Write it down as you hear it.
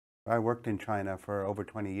I worked in China for over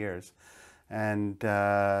 20 years and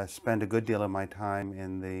spent a good deal of my time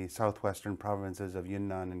in the southwestern provinces of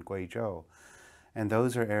Yunnan and Guizhou. And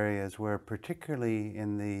those are areas where, particularly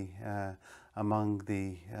in the among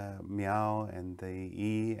the Miao and the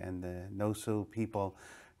Yi and the Nosu people,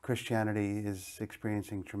 Christianity is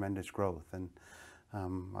experiencing tremendous growth. And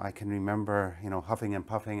I can remember, huffing and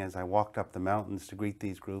puffing as I walked up the mountains to greet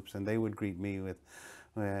these groups, and they would greet me with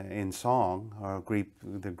in song, or greet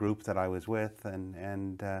the group that I was with,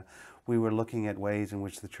 and we were looking at ways in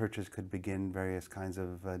which the churches could begin various kinds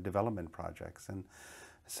of development projects. And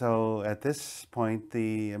so at this point,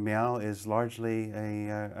 the Miao is largely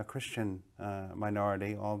a Christian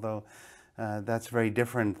minority, although that's very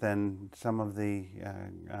different than some of the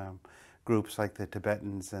groups like the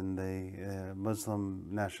Tibetans and the Muslim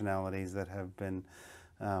nationalities that have been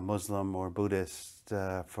Muslim or Buddhist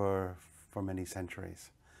for many centuries.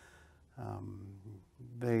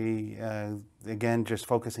 Again, just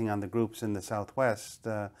focusing on the groups in the Southwest,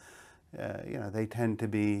 they often tend to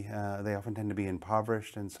be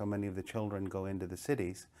impoverished, and so many of the children go into the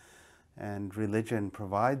cities, and religion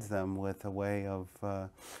provides them with a way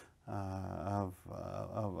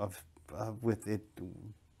with it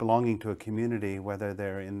belonging to a community, whether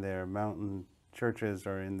they're in their mountain churches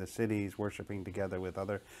or in the cities worshiping together with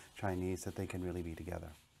other Chinese, that they can really be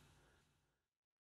together.